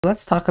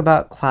Let's talk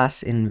about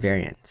class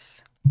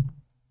invariants.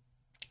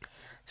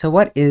 So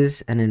what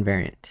is an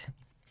invariant?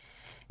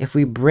 If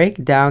we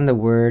break down the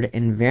word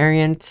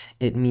invariant,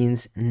 it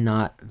means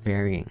not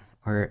varying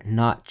or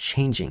not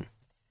changing.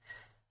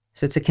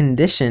 So it's a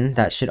condition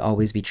that should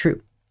always be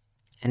true.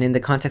 And in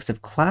the context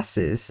of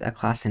classes, a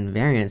class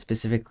invariant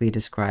specifically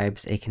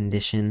describes a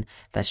condition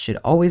that should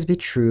always be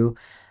true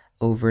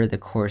over the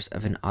course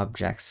of an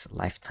object's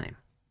lifetime.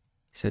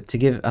 So to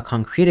give a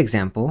concrete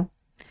example,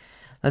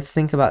 let's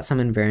think about some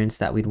invariants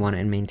that we'd want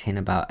to maintain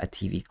about a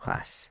TV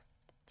class.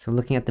 So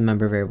looking at the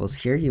member variables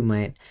here, you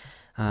might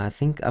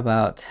think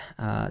about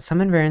some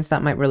invariants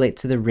that might relate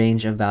to the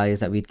range of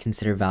values that we'd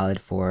consider valid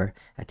for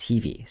a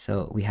TV.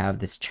 So we have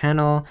this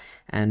channel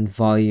and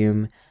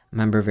volume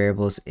member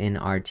variables in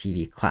our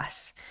TV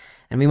class.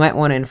 And we might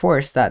want to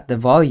enforce that the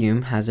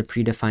volume has a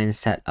predefined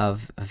set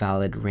of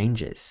valid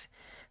ranges.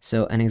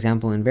 So an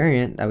example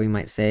invariant that we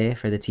might say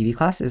for the TV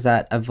class is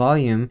that a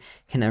volume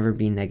can never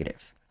be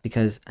negative,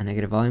 because a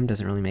negative volume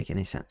doesn't really make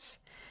any sense.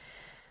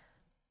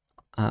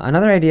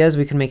 Another idea is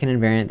we can make an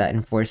invariant that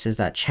enforces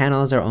that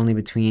channels are only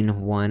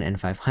between 1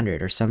 and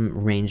 500, or some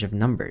range of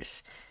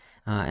numbers.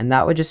 And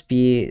that would just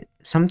be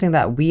something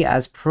that we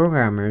as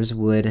programmers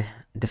would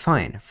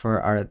define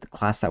for our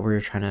class that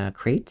we're trying to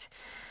create.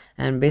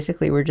 And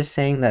basically we're just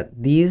saying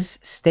that these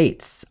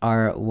states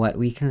are what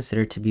we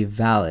consider to be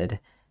valid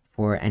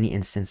for any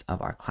instance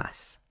of our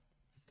class.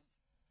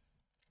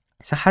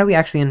 So how do we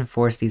actually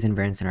enforce these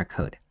invariants in our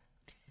code?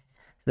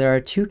 There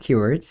are two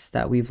keywords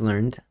that we've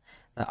learned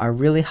that are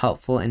really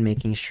helpful in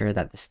making sure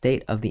that the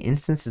state of the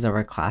instances of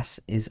our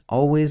class is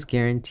always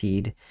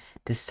guaranteed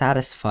to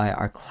satisfy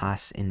our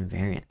class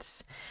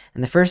invariants.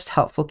 And the first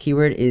helpful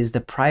keyword is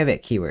the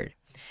private keyword.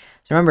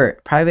 So remember,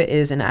 private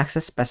is an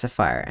access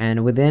specifier,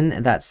 and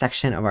within that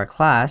section of our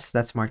class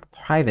that's marked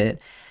private,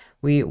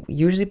 we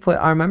usually put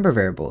our member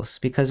variables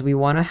because we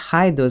want to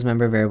hide those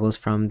member variables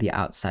from the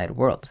outside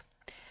world.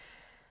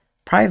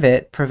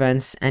 Private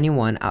prevents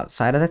anyone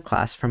outside of the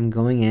class from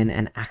going in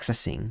and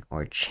accessing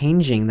or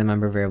changing the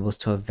member variables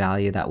to a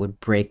value that would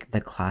break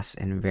the class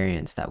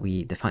invariants that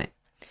we define.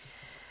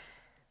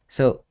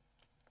 So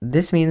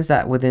this means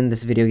that within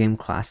this video game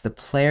class, the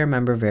player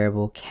member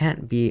variable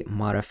can't be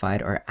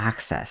modified or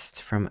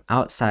accessed from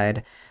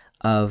outside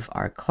of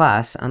our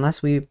class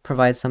unless we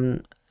provide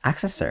some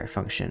accessor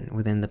function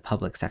within the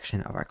public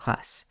section of our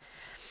class.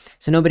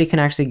 So nobody can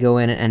actually go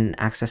in and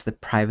access the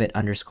private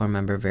underscore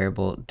member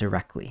variable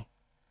directly.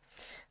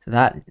 So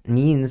that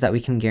means that we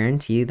can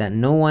guarantee that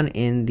no one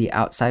in the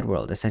outside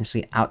world,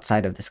 essentially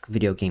outside of this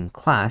video game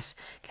class,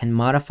 can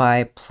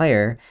modify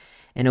player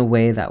in a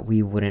way that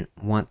we wouldn't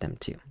want them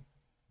to.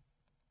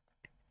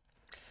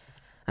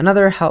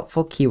 Another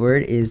helpful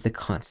keyword is the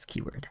const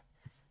keyword.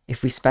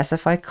 If we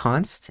specify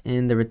const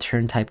in the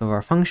return type of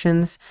our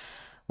functions,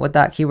 what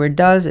that keyword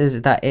does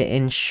is that it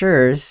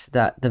ensures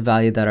that the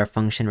value that our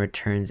function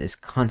returns is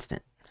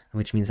constant,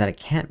 which means that it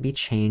can't be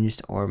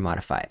changed or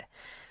modified.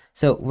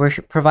 So we're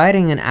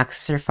providing an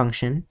accessor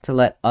function to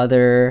let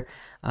other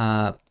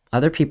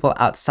people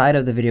outside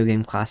of the video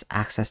game class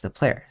access the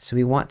player. So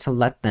we want to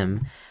let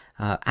them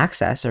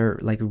access or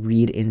like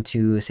read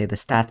into, say, the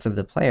stats of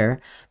the player,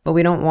 but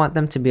we don't want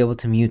them to be able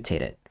to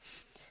mutate it.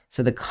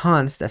 So the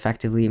const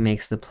effectively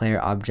makes the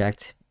player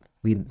object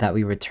that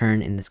we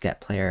return in this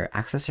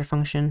getPlayerAccessor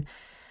function,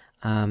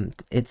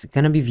 it's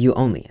going to be view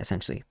only,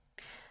 essentially.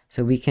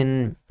 So we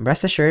can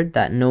rest assured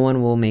that no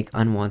one will make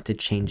unwanted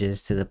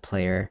changes to the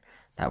player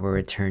that we're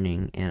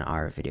returning in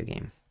our video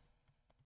game.